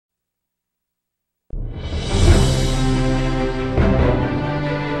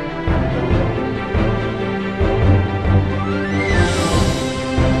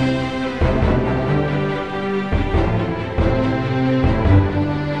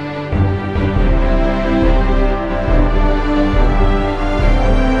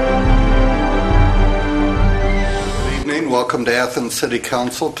Welcome to Athens City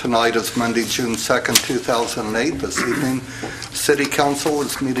Council. Tonight is Monday, June 2nd, 2008. This evening, City Council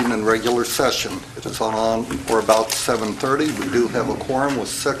is meeting in regular session. It is on or about 7:30. We do have a quorum with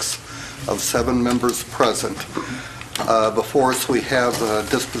 6 of 7 members present. Before us, we have a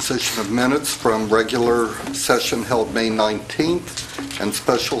disposition of minutes from regular session held May 19th and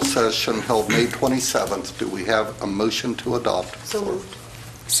special session held May 27th. Do we have a motion to adopt? So moved.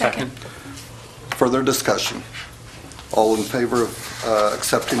 Second. Further discussion? All in favor of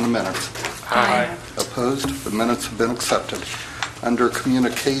accepting the minutes? Aye. Opposed? The minutes have been accepted. Under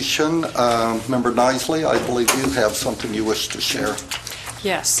communication, Member Nisley, I believe you have something you wish to share.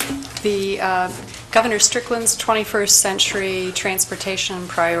 Yes. The Governor Strickland's 21st Century Transportation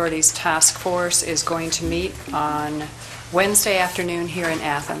Priorities Task Force is going to meet on Wednesday afternoon here in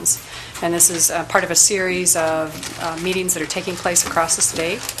Athens. And this is part of a series of meetings that are taking place across the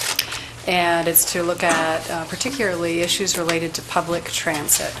state. And it's to look at particularly issues related to public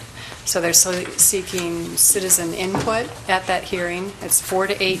transit. So they're seeking citizen input at that hearing. It's 4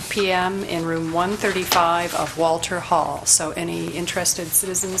 to 8 p.m. in room 135 of Walter Hall. So any interested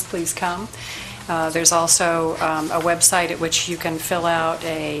citizens, please come. There's also a website at which you can fill out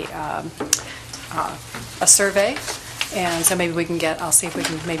a survey. And so maybe we can I'll see if we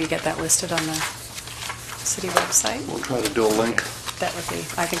can maybe get that listed on the city website. We'll try to do a link.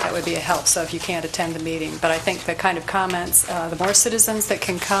 I think that would be a help, so if you can't attend the meeting. But I think the kind of comments, the more citizens that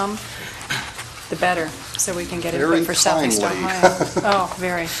can come, the better, so we can get input for Southeast Ohio. Oh,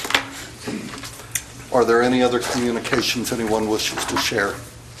 very. Are there any other communications anyone wishes to share?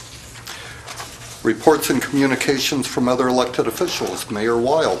 Reports and communications from other elected officials. Mayor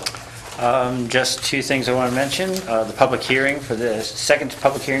Wild. Just 2 things I want to mention. The public hearing for the second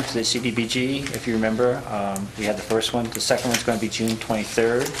public hearing for the CDBG, if you remember, we had the first one. The second one's going to be June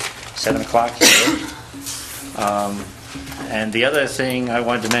 23rd, 7 o'clock here. And the other thing I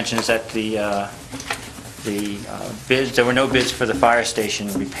wanted to mention is that the bids, there were no bids for the fire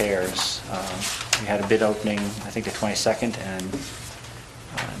station repairs. We had a bid opening, I think the 22nd, and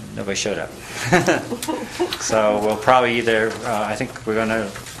nobody showed up. So we'll probably either, I think we're going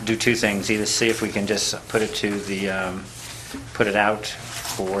to do 2 things. Either see if we can just put it to the, put it out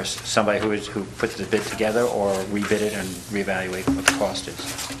for somebody who puts the bid together, or rebid it and reevaluate what the cost is.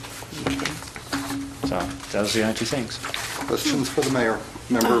 So those are the only 2 things. Questions for the mayor?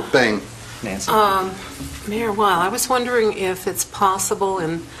 Member Bain. Nancy. Mayor Weil, I was wondering if it's possible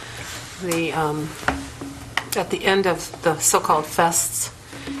in the at the end of the so-called fests,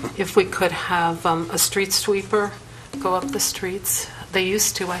 if we could have a street sweeper go up the streets. They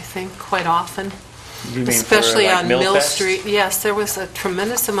used to, I think, quite often. You mean especially for, like, on Mill Fest? Street. Yes, there was a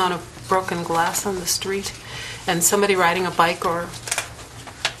tremendous amount of broken glass on the street, and somebody riding a bike or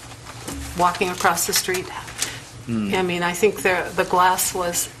walking across the street. I mean, I think the glass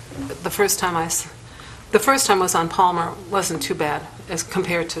was the first time was on Palmer, wasn't too bad as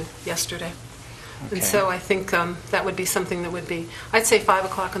compared to yesterday. Okay. And so I think that would be something that would be, I'd say 5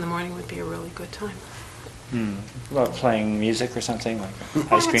 o'clock in the morning would be a really good time. Well, playing music or something, like an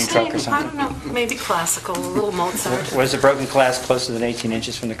ice cream truck or something? I don't know, maybe classical, a little Mozart. Was the broken glass closer than 18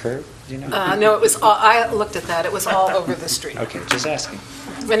 inches from the curb? Do you know? No, it was all, I looked at that, it was all over the street. Okay, just asking.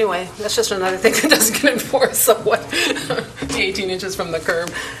 Anyway, that's just another thing that doesn't get enforced, so what, 18 inches from the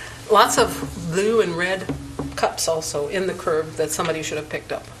curb. Lots of blue and red cups also in the curb that somebody should have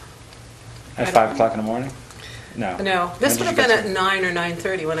picked up. At 5 o'clock in the morning? No. No, this When would did have you been get at 9 or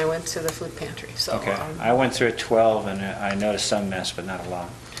 9:30 when I went to the food pantry, so. Okay. I went through at 12, and I noticed some mess, but not a lot.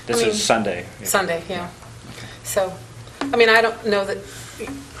 This is Sunday. Sunday, yeah. So, I mean, I don't know that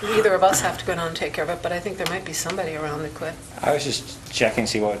either of us have to go down and take care of it, but I think there might be somebody around that could. I was just checking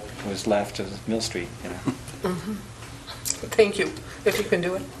to see what was left of Mill Street, you know. Thank you, if you can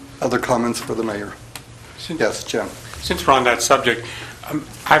do it. Other comments for the mayor? Yes, Jim. Since we're on that subject,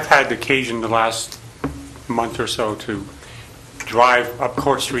 I've had the occasion the last month or so to drive up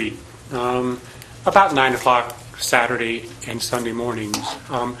Court Street about 9 o'clock Saturday and Sunday mornings.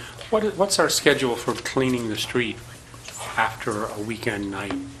 What's our schedule for cleaning the street after a weekend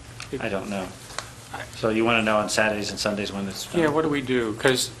night? I don't know. So you want to know on Saturdays and Sundays when it's done? Yeah, what do we do?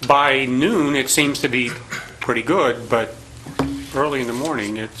 Because by noon it seems to be pretty good, but early in the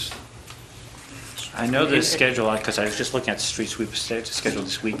morning it's... I know the schedule, because I was just looking at the street sweep schedule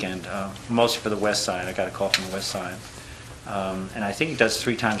this weekend, mostly for the west side. I got a call from the west side. And I think he does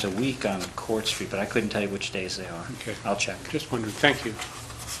 3 times a week on Court Street, but I couldn't tell you which days they are. Okay. I'll check. Just wondered. Thank you.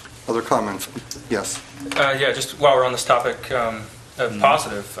 Other comments? Yes. Yeah, just while we're on this topic of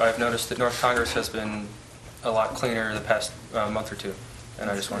positive, I've noticed that North Congress has been a lot cleaner the past month or two, and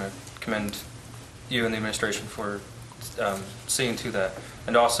I just want to commend you and the administration for seeing to that.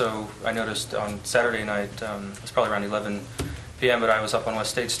 And also, I noticed on Saturday night, it was probably around 11 p.m., but I was up on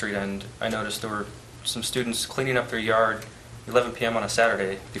West State Street, and I noticed there were some students cleaning up their yard 11 p.m. on a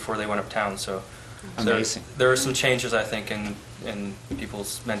Saturday before they went uptown. So Amazing. there are some changes, I think, in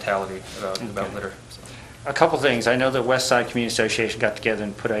people's mentality about litter. So. A couple things. I know the West Side Community Association got together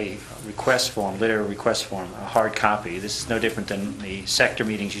and put a request form, litter request form, a hard copy. This is no different than the sector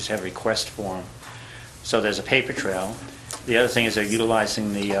meetings used to have a request form. So there's a paper trail. The other thing is they're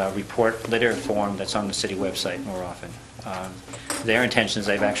utilizing the report litter form that's on the city website more often. Their intention is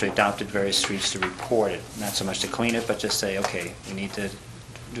they've actually adopted various streets to report it, not so much to clean it, but just say, okay, we need to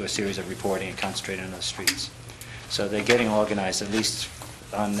do a series of reporting and concentrate on those streets. So they're getting organized, at least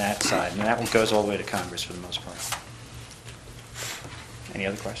on that side, and that one goes all the way to Congress for the most part. Any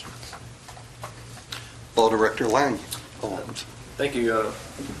other questions? Law Director Lang. Holmes. Thank you,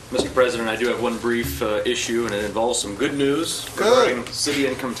 Mr. President. I do have one brief issue, and it involves some good news Good. regarding city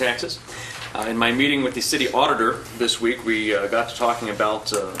income taxes. In my meeting with the city auditor this week, we got to talking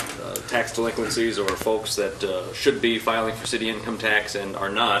about tax delinquencies or folks that should be filing for city income tax and are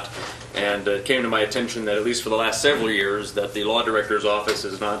not. And it came to my attention that at least for the last several years that the law director's office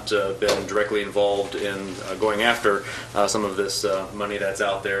has not been directly involved in going after some of this money that's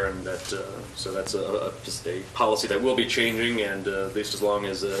out there, and that so that's just a policy that will be changing, and at least as long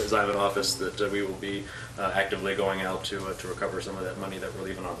as I'm in office, that we will be actively going out to recover some of that money that we're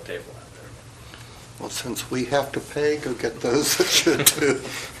leaving on the table out there. Well, since we have to pay, go get those that should too.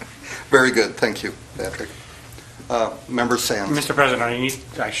 Very good, thank you, Patrick. Member Sands. Mr.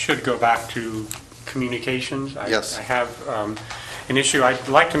 President, I should go back to communications. Yes. I have an issue. I'd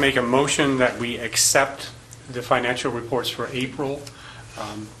like to make a motion that we accept the financial reports for April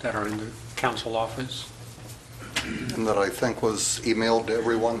that are in the council office. And that I think was emailed to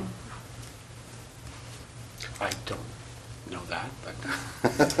everyone. I don't know that,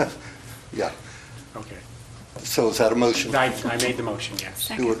 but, Yeah, okay. so is that a motion? I made the motion, yes.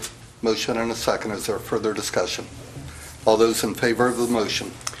 Do it. Motion and a second. Is there further discussion? All those in favor of the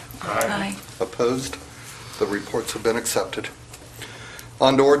motion? Aye. Opposed? The reports have been accepted.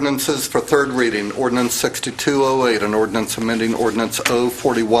 On to ordinances for third reading. Ordinance 6208, an ordinance amending Ordinance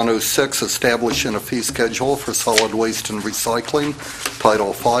 04106, establishing a fee schedule for solid waste and recycling,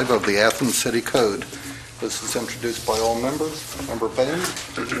 Title V of the Athens City Code. This is introduced by all members. Member Bain?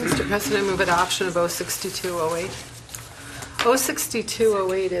 Mr. President, I move adoption of 06208.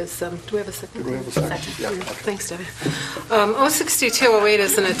 06208 is, do we have a second? Do we have a second? Yeah. Okay. Thanks, Debbie. 06208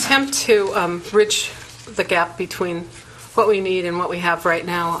 is an attempt to bridge the gap between what we need and what we have right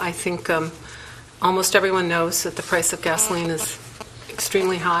now. I think almost everyone knows that the price of gasoline is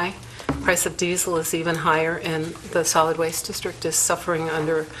extremely high. Price of diesel is even higher, and the solid waste district is suffering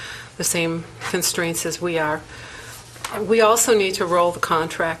under the same constraints as we are. We also need to roll the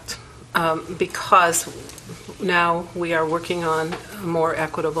contract because now we are working on a more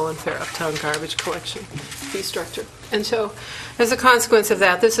equitable and fair uptown garbage collection fee structure. And so, as a consequence of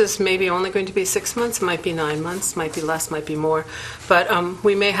that, this is maybe only going to be 6 months, might be 9 months, might be less, might be more. But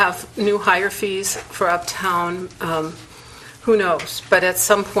we may have new higher fees for uptown. Who knows? But at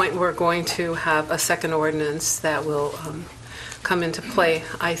some point, we're going to have a second ordinance that will come into play.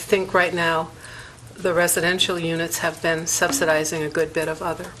 I think right now, the residential units have been subsidizing a good bit of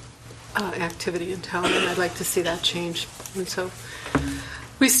other activity in town, and I'd like to see that change. And so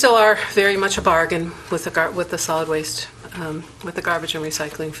we still are very much a bargain with the solid waste, with the garbage and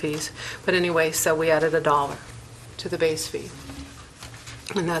recycling fees. But anyway, so we added $1 to the base fee.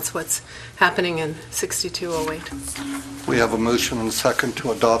 And that's what's happening in 6208. We have a motion and a second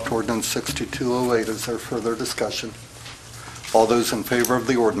to adopt ordinance 6208. Is there further discussion? All those in favor of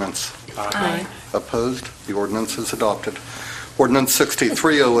the ordinance? Aye. Opposed? The ordinance is adopted. Ordinance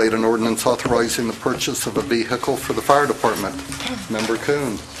 6308, an ordinance authorizing the purchase of a vehicle for the fire department. Member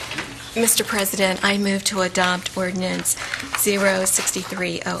Kuhn. Mr. President, I move to adopt ordinance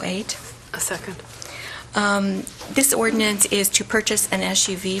 06308. A second. This ordinance is to purchase an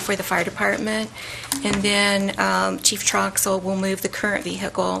SUV for the fire department, and then Chief Troxel will move the current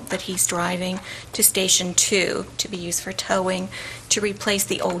vehicle that he's driving to Station 2 to be used for towing to replace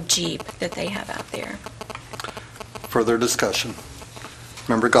the old Jeep that they have out there. Further discussion.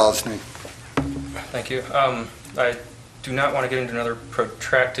 Member Gosney. Thank you. I do not want to get into another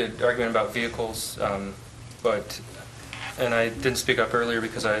protracted argument about vehicles, and I didn't speak up earlier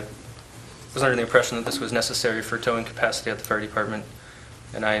because I was under the impression that this was necessary for towing capacity at the fire department,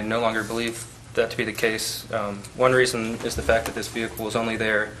 and I no longer believe that to be the case. One reason is the fact that this vehicle is only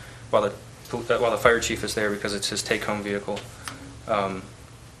there while the fire chief is there because it's his take-home vehicle.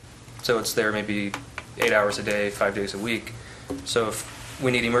 So it's there maybe 8 hours a day, 5 days a week. So if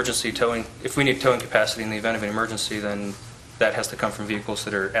we need towing capacity in the event of an emergency, then that has to come from vehicles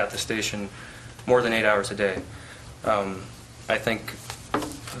that are at the station more than 8 hours a day. I think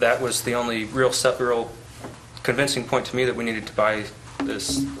that was the only real convincing point to me that we needed to buy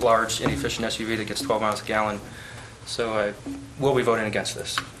this large, inefficient SUV that gets 12 miles a gallon. So I will be voting against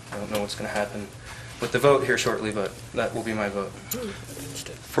this. I don't know what's going to happen with the vote here shortly, but that will be my vote.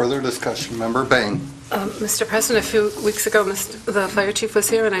 Further discussion, Member Bain. Mr. President, a few weeks ago, the fire chief was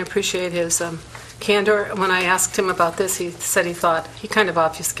here, and I appreciate his candor. When I asked him about this, he said he thought he kind of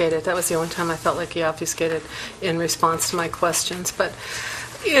obfuscated. That was the only time I felt like he obfuscated in response to my questions. But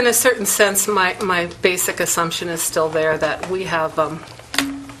in a certain sense, my basic assumption is still there that we have a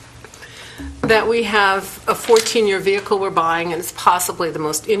 14-year vehicle we're buying, and it's possibly the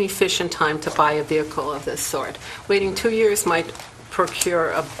most inefficient time to buy a vehicle of this sort. Waiting 2 years might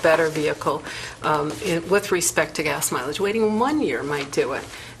procure a better vehicle with respect to gas mileage. Waiting 1 year might do it.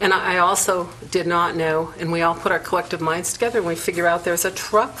 And I also did not know, and we all put our collective minds together and we figure out there's a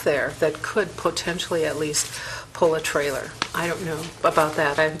truck there that could potentially at least pull a trailer. I don't know about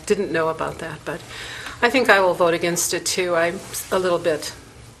that. I didn't know about that, but I think I will vote against it too. I'm a little bit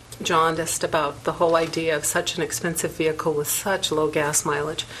jaundiced about the whole idea of such an expensive vehicle with such low gas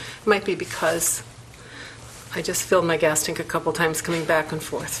mileage. It might be because I just filled my gas tank a couple times coming back and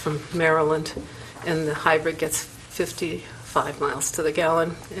forth from Maryland, and the hybrid gets 55 miles to the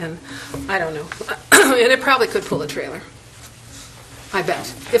gallon, and I don't know. And it probably could pull a trailer. I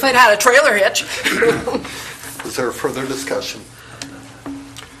bet. If I'd had a trailer hitch. Is there further discussion?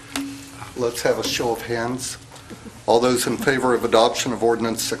 Let's have a show of hands. All those in favor of adoption of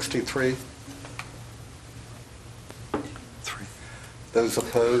Ordinance 63? 3. Those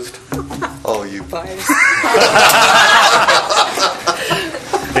opposed? Oh, you.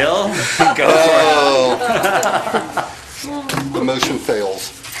 Bill, go for it. The motion fails.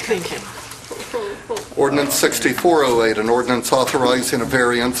 Thank you. Ordinance 6408, an ordinance authorizing a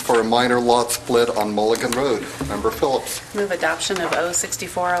variance for a minor lot split on Mulligan Road. Member Phillips. Move adoption of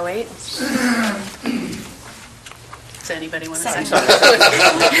O6408. Does anybody want to say something?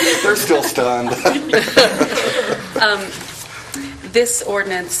 They're still stunned. This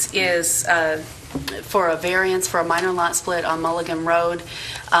ordinance is for a variance for a minor lot split on Mulligan Road.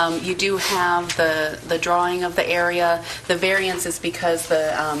 You do have the drawing of the area. The variance is because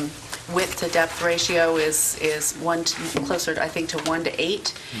the width to depth ratio is closer, I think, to 1 to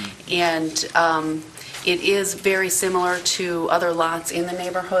 8, and it is very similar to other lots in the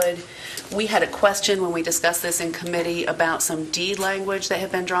neighborhood. We had a question when we discussed this in committee about some deed language that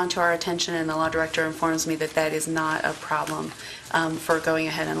had been drawn to our attention, and the law director informs me that that is not a problem for going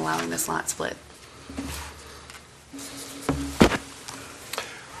ahead and allowing this lot split.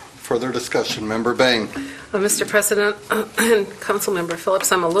 Further discussion. Member Bain. Mr. President and Councilmember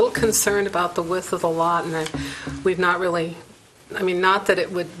Phillips, I'm a little concerned about the width of the lot, and we've not really, not that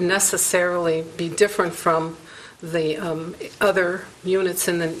it would necessarily be different from the other units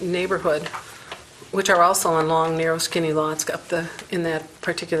in the neighborhood, which are also on long, narrow, skinny lots in that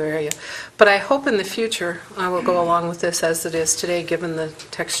particular area. But I hope in the future, I will go along with this as it is today, given the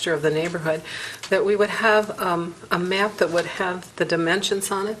texture of the neighborhood, that we would have a map that would have the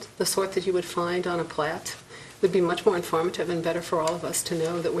dimensions on it, the sort that you would find on a plat. It would be much more informative and better for all of us to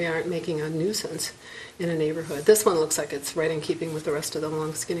know that we aren't making a nuisance in a neighborhood. This one looks like it's right in keeping with the rest of the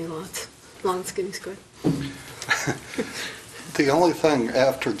long, skinny lots. Long, skinny's good. The only thing,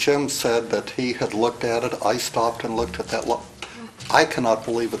 after Jim said that he had looked at it, I stopped and looked at that lot. I cannot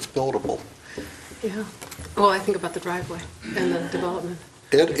believe it's buildable. Yeah. Well, I think about the driveway and the development.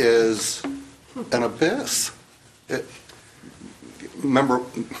 It is an abyss. Remember,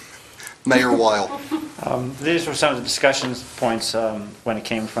 Mayor Weil. These were some of the discussion points when it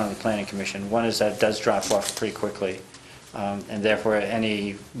came in front of the Planning Commission. One is that it does drop off pretty quickly. And therefore,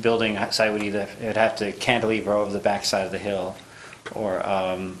 any building site would either have to cantilever over the backside of the hill,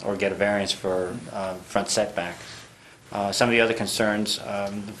 or get a variance for front setbacks. Some of the other concerns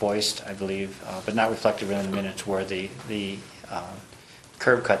voiced, I believe, but not reflected in the minutes, were the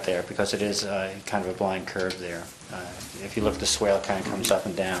curb cut there, because it is kind of a blind curve there. If you look, the swale kind of comes up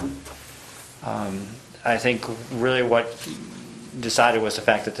and down. I think really what decided was the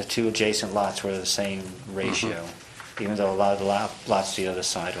fact that the two adjacent lots were the same ratio. Even though a lot of the lots to the other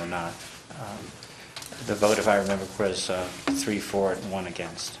side were not. The vote, if I remember, was 3 for it and 1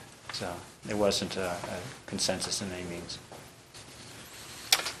 against. So it wasn't a consensus in any means.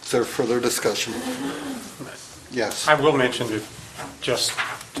 Is there further discussion? Yes. I will mention that just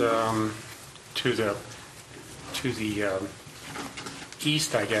to the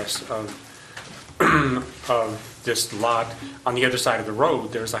east, I guess, of of this lot, on the other side of the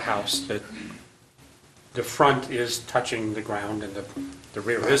road, there's a house that the front is touching the ground and the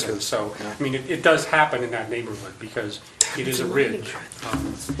rear isn't. So, I mean, it does happen in that neighborhood because it is a ridge.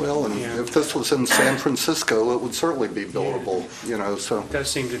 Well, and Yeah. if this was in San Francisco, it would certainly be buildable, so, It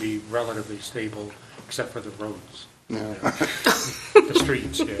does seem to be relatively stable, except for the roads, yeah. the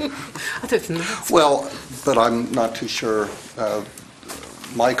streets, yeah. Other than that, Well, but I'm not too sure,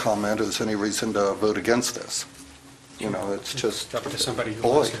 my comment is any reason to vote against this. It's just, Up to somebody who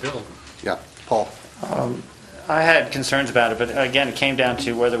wants to Boy. build. yeah, Paul. I had concerns about it, but again, it came down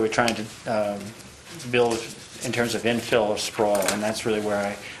to whether we're trying to build in terms of infill or sprawl, and that's really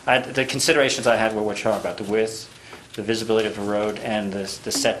where the considerations I had were what you're talking about, the width, the visibility of the road, and the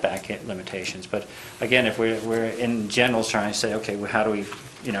setback limitations. But again, if we're in general trying to say, okay, well, how do we,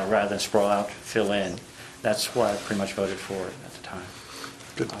 rather than sprawl out, fill in, that's why I pretty much voted for it at the time.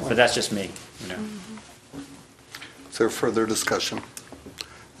 Good But point. that's just me, Is there further discussion?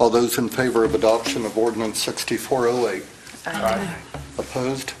 All those in favor of adoption of ordinance 6408?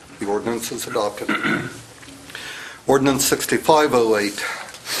 Opposed? The ordinance is adopted. Ordinance 6508,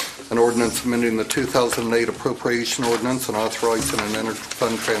 an ordinance amending the 2008 appropriation ordinance and authorizing an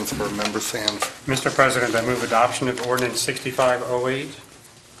inter-fund transfer. Member Sands. Mr. President, I move adoption of ordinance 6508.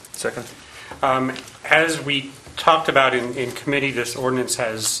 Second. As we talked about in committee, this ordinance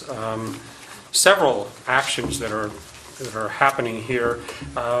has several actions that are happening here.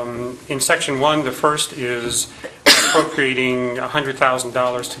 In section 1, the first is appropriating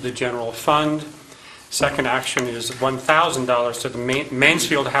 $100,000 to the general fund. Second action is $1,000 to the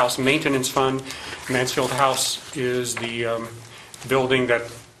Mansfield House Maintenance Fund. Mansfield House is the building that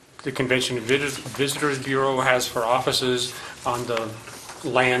the Convention and Visitors Bureau has for offices on the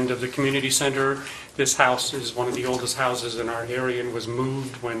land of the community center. This house is one of the oldest houses in our area and was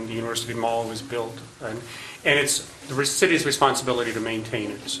moved when the University Mall was built. And it's the city's responsibility to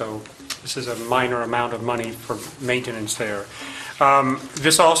maintain it. So this is a minor amount of money for maintenance there.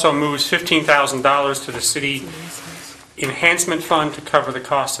 This also moves $15,000 to the City Enhancement Fund to cover the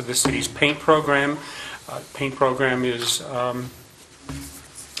cost of the city's paint program. Paint program is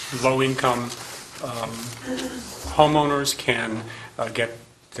low-income homeowners can get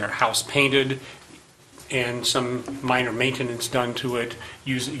their house painted and some minor maintenance done to it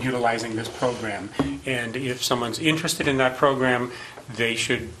utilizing this program. And if someone's interested in that program, they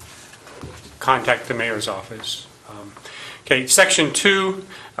should contact the mayor's office. Okay, section 2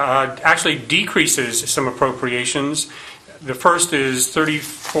 actually decreases some appropriations. The first is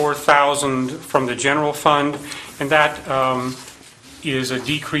 $34,000 from the general fund, and that is a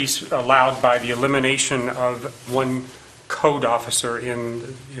decrease allowed by the elimination of one code officer in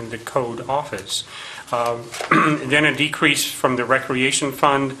the code office. Then a decrease from the recreation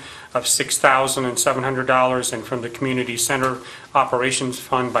fund of $6,700 and from the community center operations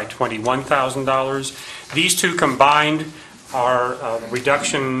fund by $21,000. These two combined are a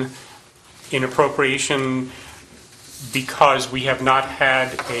reduction in appropriation because we have not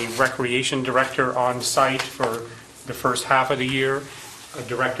had a recreation director on site for the first half of the year. A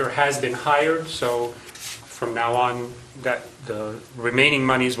director has been hired, so from now on, that the remaining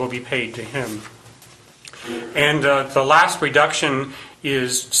monies will be paid to him. And the last reduction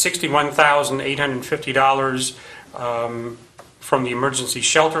is $61,850 from the emergency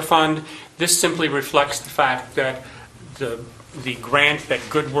shelter fund. This simply reflects the fact that the grant that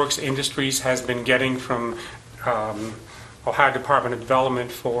Good Works Industries has been getting from Ohio Department of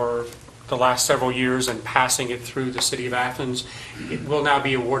Development for the last several years and passing it through the city of Athens, it will now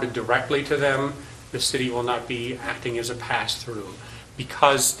be awarded directly to them. The city will not be acting as a pass-through.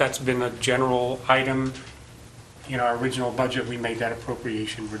 Because that's been a general item in our original budget, we made that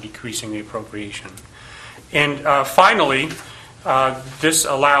appropriation. We're decreasing the appropriation. And finally, this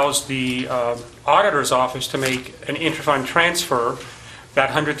allows the auditor's office to make an interfund transfer. That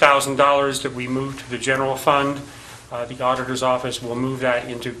 $100,000 that we moved to the general fund, the auditor's office will move that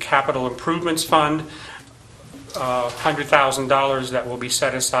into capital improvements fund, $100,000 that will be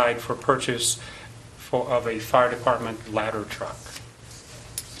set aside for purchase of a fire department ladder truck.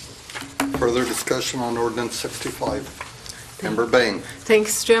 Further discussion on ordinance 65. Member Bain.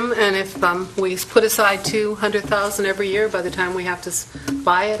 thanks, Jim. And if we put aside $200,000 every year, by the time we have to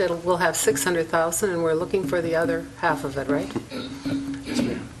buy it, we'll have $600,000, and we're looking for the other half of it, right?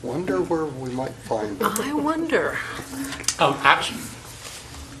 Wonder where we might find it. I wonder. Actually,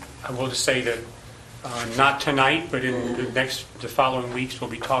 I will just say that not tonight, but in the following weeks,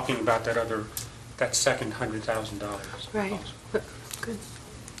 we'll be talking about that second $100,000. Right. Good.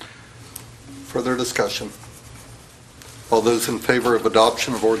 Further discussion. All those in favor of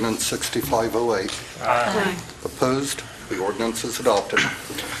adoption of ordinance 6508? Aye. Opposed? The ordinance is adopted.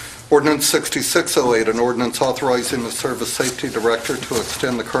 Ordinance 6608, an ordinance authorizing the Service Safety Director to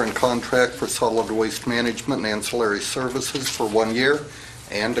extend the current contract for solid waste management and ancillary services for 1 year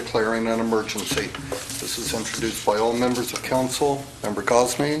and declaring an emergency. This is introduced by all members of council. Member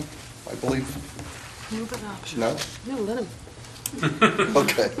Gosney, I believe? Move adoption. No? No, let him.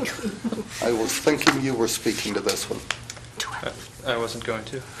 Okay. I was thinking you were speaking to this one. I wasn't going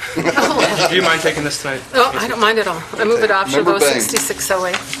to. Do you mind taking this tonight? Oh, I don't mind at all. I move Okay. adoption of Member Bain.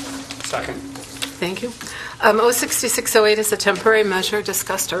 06608. Second. Thank you. 06608 is a temporary measure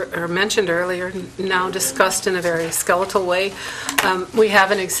discussed or mentioned earlier, now discussed in a very skeletal way. We have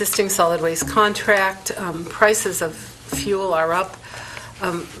an existing solid waste contract. Prices of fuel are up.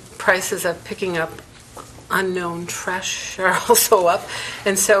 Prices of picking up unknown trash are also up.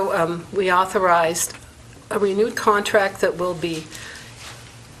 And so we authorized a renewed contract that will be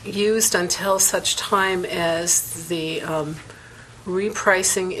used until such time as the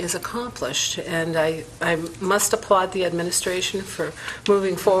repricing is accomplished. And I must applaud the administration for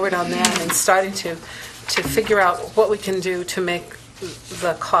moving forward on that and starting to figure out what we can do to make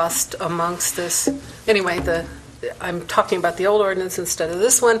the cost amongst this. Anyway, I'm talking about the old ordinance instead of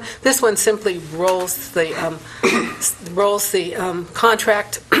this one. This one simply rolls the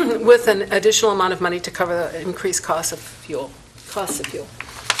contract with an additional amount of money to cover the increased costs of fuel.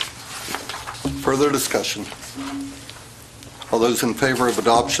 Further discussion? All those in favor of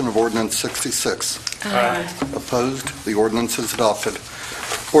adoption of ordinance 66? Aye. Opposed? The ordinance is adopted.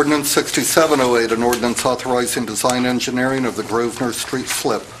 Ordinance 6708, an ordinance authorizing design engineering of the Grosvenor Street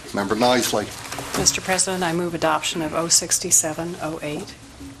slip. Member Nisley. Mr. President, I move adoption of 06708.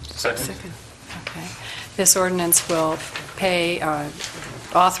 Second. Okay. This ordinance will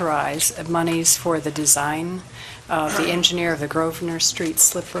authorize monies for the design of the engineer of the Grosvenor Street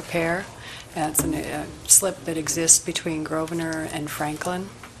slip repair. It's a slip that exists between Grosvenor and Franklin.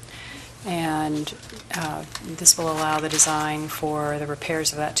 And this will allow the design for the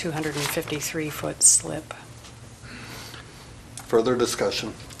repairs of that 253-foot slip. Further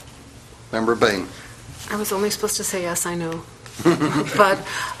discussion? Member Bain. I was only supposed to say yes, I know. But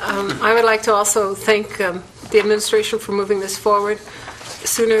I would like to also thank the administration for moving this forward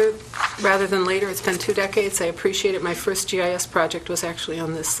sooner rather than later. It's been 2 decades. I appreciate it. My first GIS project was actually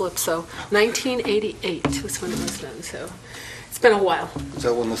on this slip, so 1988 was when it was done, so it's been a while. Is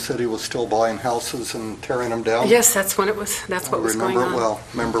that when the city was still buying houses and tearing them down? Yes, that's when it was, that's what was going on. I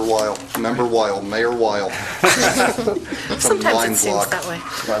remember it well. Member Weil, Mayor Weil. Sometimes it seems that way.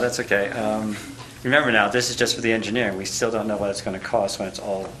 Well, that's okay. Remember now, this is just for the engineering. We still don't know what it's going to cost when it's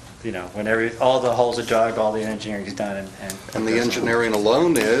all, when all the holes are dug, all the engineering is done. And the engineering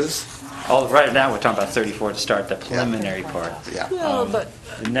alone is? Right now, we're talking about 34 to start the preliminary part. Yeah. Well, but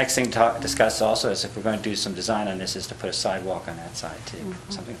The next thing to discuss also is if we're going to do some design on this is to put a sidewalk on that side too.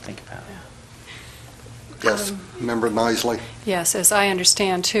 Something to think about. Yes. Member Nisley. Yes, as I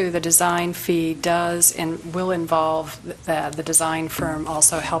understand too, the design fee does and will involve the design firm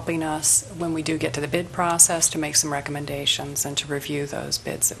also helping us when we do get to the bid process to make some recommendations and to review those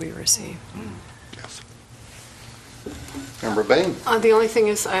bids that we receive. Yes. Member Bain. the only thing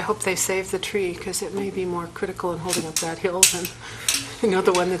is, I hope they save the tree, because it may be more critical in holding up that hill than,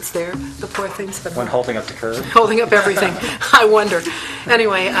 the one that's there. The poor thing's been When holding up the curb? holding up everything. I wonder.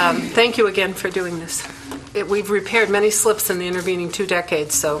 Anyway, thank you again for doing this. We've repaired many slips in the intervening 2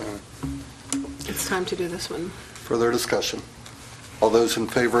 decades, so it's time to do this one. Further discussion? All those in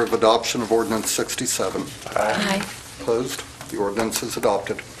favor of adoption of ordinance 67? Aye. Opposed? The ordinance is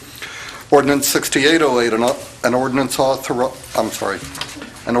adopted. Ordinance 6808, an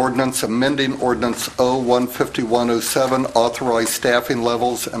ordinance amending ordinance 015107, authorized staffing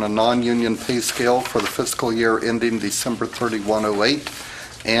levels and a non-union pay scale for the fiscal year ending December 3108,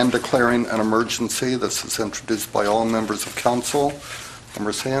 and declaring an emergency. This is introduced by all members of council.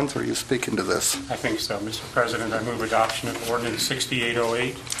 Member Sands, are you speaking to this? I think so, Mr. President. I move adoption of ordinance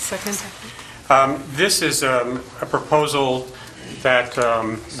 6808. Second. This is a proposal that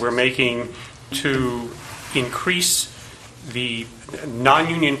we're making to increase the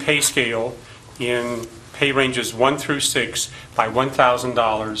non-union pay scale in pay ranges 1 through 6 by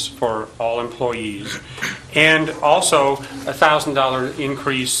 $1,000 for all employees, and also a $1,000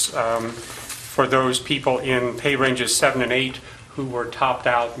 increase for those people in pay ranges 7 and 8 who were topped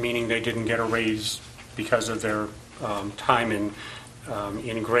out, meaning they didn't get a raise because of their time in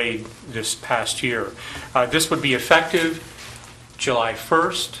grade this past year. This would be effective July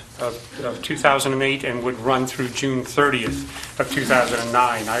 1st of 2008 and would run through June 30th of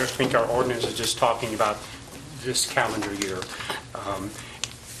 2009. I think our ordinance is just talking about this calendar year.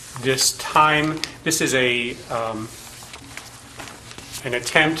 This is an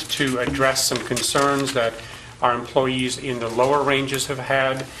attempt to address some concerns that our employees in the lower ranges have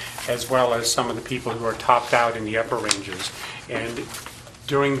had, as well as some of the people who are topped out in the upper ranges. And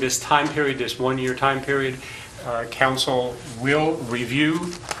during this time period, this one-year time period, council will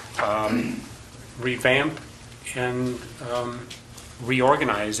review, revamp, and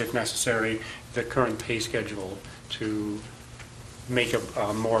reorganize, if necessary, the current pay schedule to make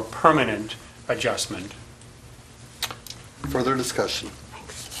a more permanent adjustment. Further discussion?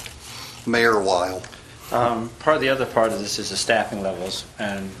 Mayor Weil. The other part of this is the staffing levels,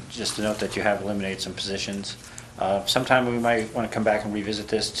 and just to note that you have eliminated some positions. Sometime we might want to come back and revisit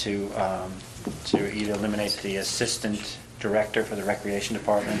this to either eliminate the assistant director for the recreation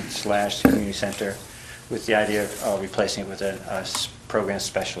department / community center, with the idea of replacing it with a program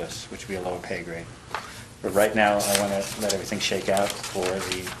specialist, which would be a lower pay grade. But right now, I want to let everything shake out for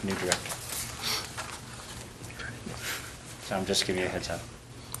the new director. So I'm just giving you a heads up.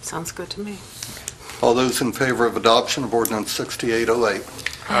 Sounds good to me. All those in favor of adoption of ordinance 6808?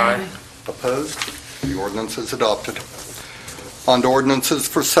 Aye. Opposed? The ordinance is adopted. On to ordinances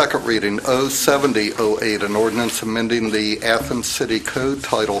for second reading. 07008, an ordinance amending the Athens City Code,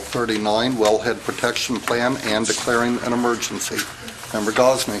 Title 39, Wellhead Protection Plan, and declaring an emergency. Member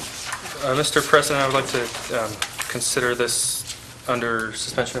Gosney. Mr. President, I would like to consider this under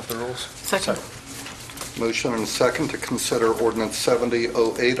suspension of the rules. Second. Motion and second to consider ordinance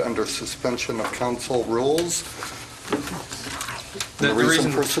 7008 under suspension of council rules. The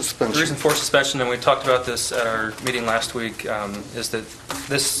reason for suspension. The reason for suspension, and we talked about this at our meeting last week, is that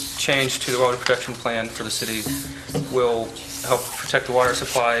this change to the water protection plan for the city will help protect the water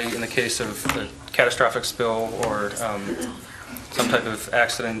supply in the case of a catastrophic spill or some type of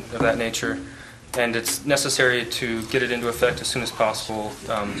accident of that nature. And it's necessary to get it into effect as soon as possible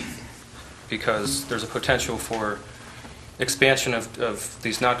because there's a potential for expansion of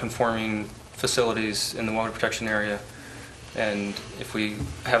these non-conforming facilities in the water protection area. And if we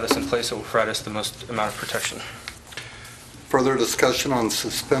have this in place, it will provide us the most amount of protection. Further discussion on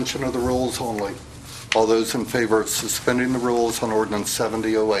suspension of the rules only. All those in favor of suspending the rules on ordinance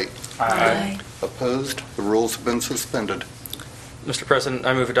 7008? Aye. Opposed? The rules have been suspended. Mr. President,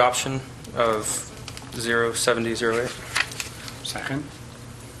 I move adoption of 07008. Second.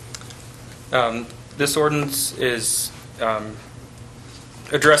 This ordinance is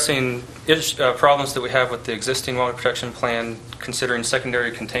addressing problems that we have with the existing water protection plan, considering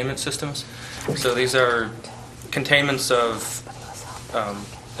secondary containment systems. So these are containments of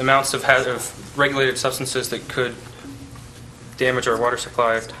amounts of regulated substances that could damage our water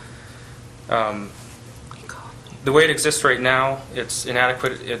supply. The way it exists right now, it's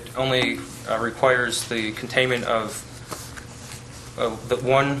inadequate. It only requires the containment of the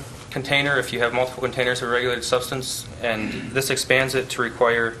one container if you have multiple containers of a regulated substance, and this expands it to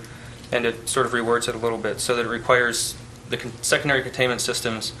require, and it sort of rewords it a little bit, so that it requires the secondary containment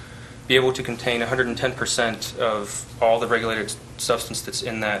systems be able to contain 110% of all the regulated substance that's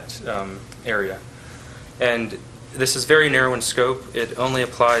in that area. And this is very narrow in scope. It only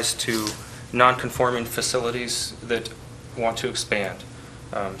applies to non-conforming facilities that want to expand.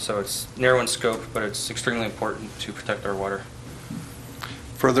 So it's narrow in scope, but it's extremely important to protect our water.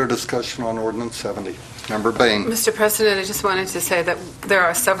 Further discussion on ordinance 70. Member Bain. Mr. President, I just wanted to say that there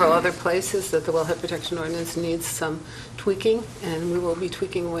are several other places that the wellhead protection ordinance needs some tweaking, and we will be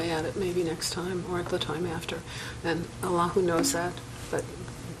tweaking away at it maybe next time or the time after. And Allahu knows that, but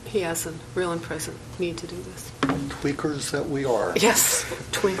he has a real and present need to do this. Tweakers that we are. Yes,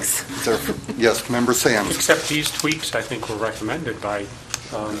 tweaks. Yes, Member Sands. Except these tweaks, I think, were recommended by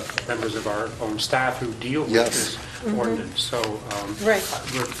members of our own staff who deal with Yes. this ordinance. So Right.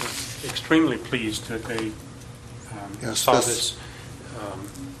 we're extremely pleased that they Yes, saw this-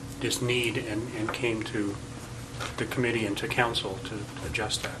 this need and came to the committee and to council to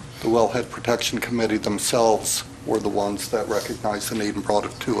adjust that. The Wellhead Protection Committee themselves were the ones that recognized the need and brought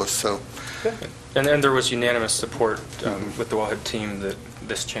it to us, so And there was unanimous support with the wellhead team that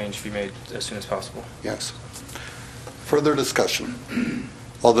this change be made as soon as possible. yes. Further discussion.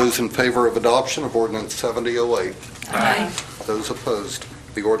 All those in favor of adoption of ordinance 7008? Aye. Those opposed?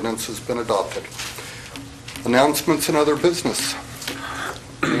 The ordinance has been adopted. Announcements and other business.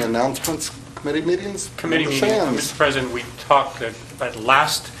 Any announcements, committee meetings? Committee Member meeting, Sands. Mr. President, we talked at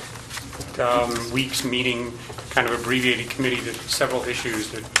last week's meeting, kind of abbreviated committee, that several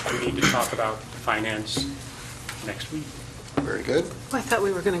issues that we need to talk about finance next week. Very good. Well, I thought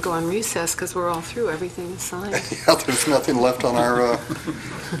we were going to go on recess because we're all through, everything is signed. Yeah, there's nothing left on our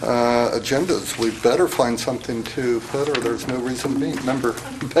agendas. We better find something to put, or there's no reason to be. Member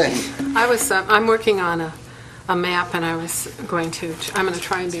Payne. I'm working on a map, and I'm going to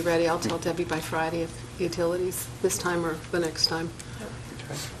try and be ready. I'll tell Debbie by Friday if utilities, this time or the next time.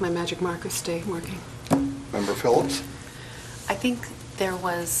 My magic markers stay working. Member Phillips. I think there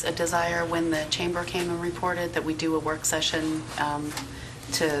was a desire when the chamber came and reported that we do a work session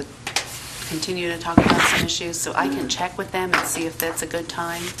to continue to talk about some issues, so I can check with them and see if that's a good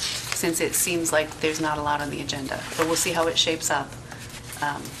time, since it seems like there's not a lot on the agenda. But we'll see how it shapes up.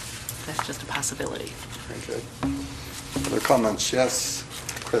 That's just a possibility. Very good. Other comments? Yes,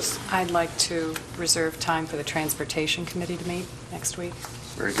 Chris. I'd like to reserve time for the Transportation Committee to meet next week.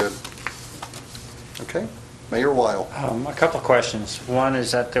 Very good. Okay. Mayor Weil. A couple of questions. One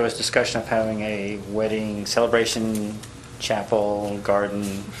is that there was discussion of having a wedding celebration, chapel,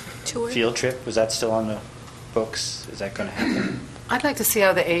 garden, Tour? field trip. Was that still on the books? Is that going to happen? I'd like to see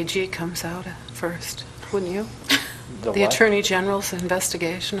how the AG comes out first, wouldn't you? The what? Attorney General's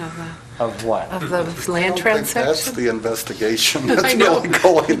investigation of Of what? the land I don't think that's transaction. the investigation I that's know. really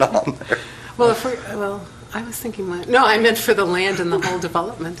going on there. Well, I was thinking, no, I meant for the land and the whole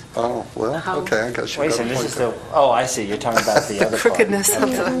development. Oh, well, How- okay, I guess Wait a you've got a second, this point is there. the, oh, I see, you're talking about the The other part. crookedness of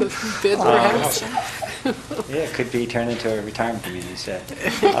the bid, perhaps. Yeah, it could be turned into a retirement community set.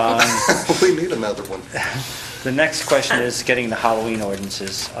 We need another one. The next question is getting the Halloween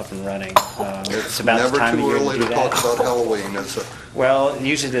ordinances up and running. It's about the Never time of too year to early do to talk that. about Halloween, is it? Well,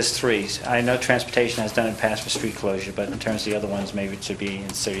 usually there's three. I know transportation has done it in the past for street closure, but in terms of the other ones, maybe it should be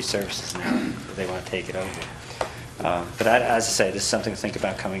in city services now, if they want to take it over. But as I say, this is something to think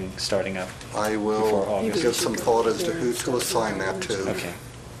about starting up. I Before will August. give some thought as to who to assign that to. Okay.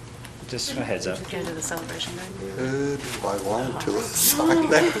 Just a heads up. Go to the celebration garden. Who do I want to assign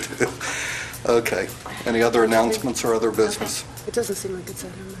that to? Okay. Any other announcements or other business? It doesn't seem like it's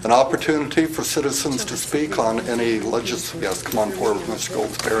on An opportunity for citizens to speak on any yes, come on forward, Mr.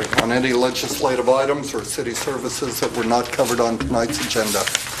 Goldsberry, on any legislative items or city services that were not covered on tonight's agenda.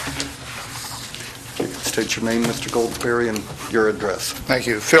 State your name, Mr. Goldsberry, and your address. Thank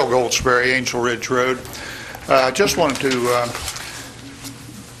you. Phil Goldsberry, Angel Ridge Road. I just wanted to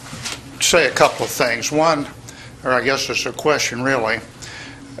say a couple of things. One, or I guess it's a question really,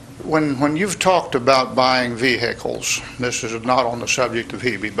 when you've talked about buying vehicles, this is not on the subject of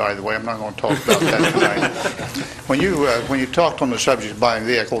Hebe, by the way, I'm not going to talk about that tonight. When you talked on the subject of buying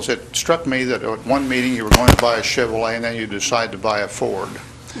vehicles, it struck me that at one meeting you were going to buy a Chevrolet and then you decided to buy a Ford.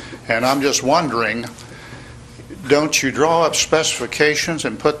 And I'm just wondering, don't you draw up specifications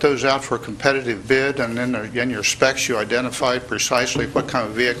and put those out for a competitive bid, and then in your specs you identify precisely what kind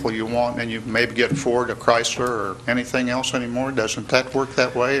of vehicle you want, and you maybe get a Ford, a Chrysler, or anything else anymore? Doesn't that work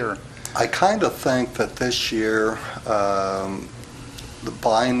that way? Or I kind of think that this year, the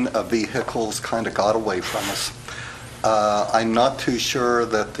buying of vehicles kind of got away from us. I'm not too sure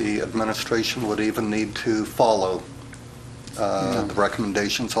that the administration would even need to follow the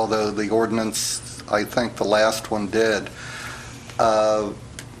recommendations, although the ordinance, I think the last one did.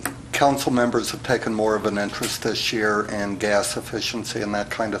 Council members have taken more of an interest this year in gas efficiency and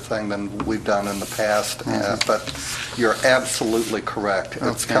that kind of thing than we've done in the past. But you're absolutely correct.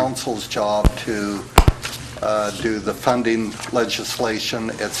 It's Okay. council's job to do the funding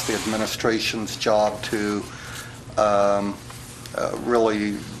legislation. It's the administration's job to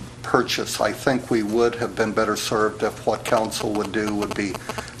really purchase. I think we would have been better served if what council would do would be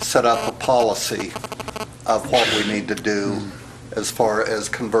set up a policy of what we need to do as far as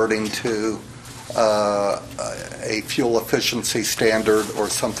converting to a fuel efficiency standard or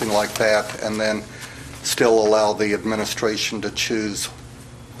something like that, and then still allow the administration to choose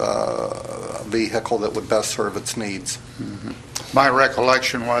a vehicle that would best serve its needs. my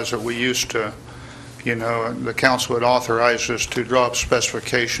recollection was that we used to, the council would authorize us to draw up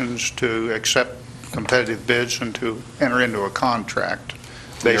specifications to accept competitive bids and to enter into a contract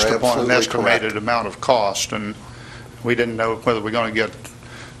based You're upon an absolutely estimated correct. amount of cost. And we didn't know whether we were going to get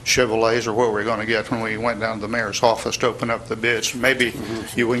Chevrolets or what we were going to get when we went down to the mayor's office to open up the bids. Maybe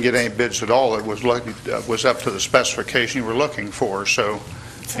you wouldn't get any bids at all. It was up to the specification you were looking for. So,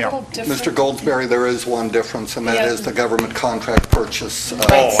 Mr. Goldsberry, there is one difference, and that Yeah. is the government contract purchase.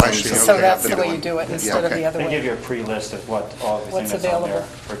 Oh, I see. So Okay. that's the way you do it instead of Yeah. the other They give way. you a pre-list of everything What's that's on their available.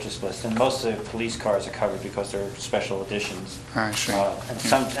 purchase list. And most of the police cars are covered because they're special editions. I see.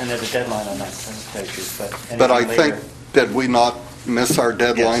 And there's a deadline on that, to tell you the truth, but But I anything think, later- did we not miss our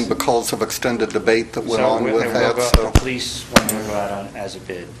deadline Yes. because of extended debate that went So on when with they that? will go- So The police, when they go out on as a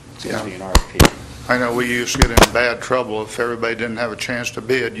bid, it's going Yeah. to be an RFP. I know we used to get in bad trouble if everybody didn't have a chance to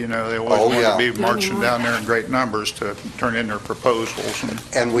bid, you know, they always Oh, wanted yeah. to be marching down there in great numbers to turn in their proposals.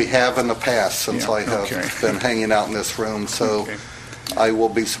 And we have in the past, since Yeah, I have okay. been hanging out in this room, so Okay. I will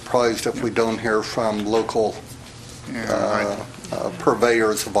be surprised if we don't hear from local Yeah,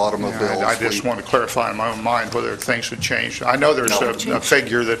 purveyors of automobiles. I just want to clarify in my own mind whether things have changed. I know there's a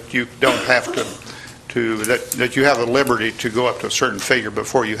figure that you don't have that you have the liberty to go up to a certain figure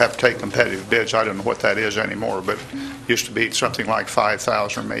before you have to take competitive bids. I don't know what that is anymore, but it used to be something like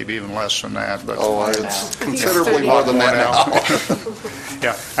 5,000, maybe even less than that. But Oh, it's considerably more than that now.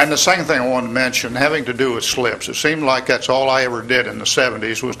 Yeah, and the second thing I wanted to mention, having to do with slips. It seemed like that's all I ever did in the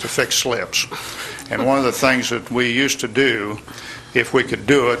 70s was to fix slips. And one of the things that we used to do, if we could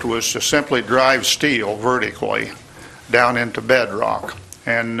do it, was to simply drive steel vertically down into bedrock.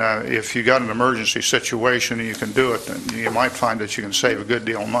 And if you got an emergency situation and you can do it, then you might find that you can save a good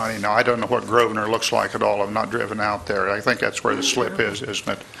deal of money. Now, I don't know what Grosvenor looks like at all. I've not driven out there. I think that's where the slip is, isn't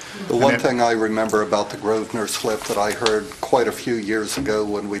it? The one thing I remember about the Grosvenor slip that I heard quite a few years ago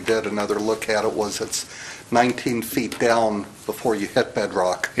when we did another look at it was it's 19 feet down before you hit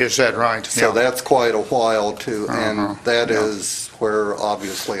bedrock. Is that right? So Yeah. that's quite a while to, Uh-huh. and that Yeah. is where,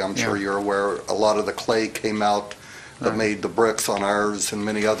 obviously, I'm sure Yeah. you're aware, a lot of the clay came out that made the bricks on ours and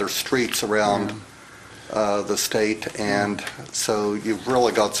many other streets around the state. And so you've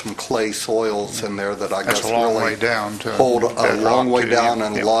really got some clay soils in there that I guess That's a long way really down to hold a bedrock, long way too. down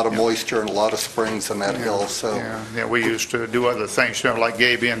and Yeah, a lot of yeah. moisture and a lot of springs in that hill, so. Yeah, we used to do other things, you know, like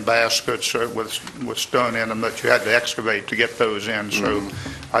gave-in baskets with stone in them that you had to excavate to get those in. So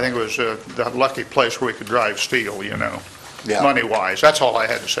I think it was the lucky place where we could drive steel, you know, Yeah. money-wise. That's all I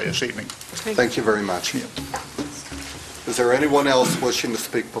had to say this evening. Thank you very much. Is there anyone else wishing to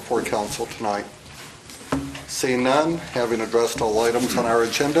speak before council tonight? Seeing none, having addressed all items on our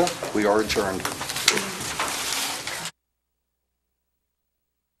agenda, we are adjourned.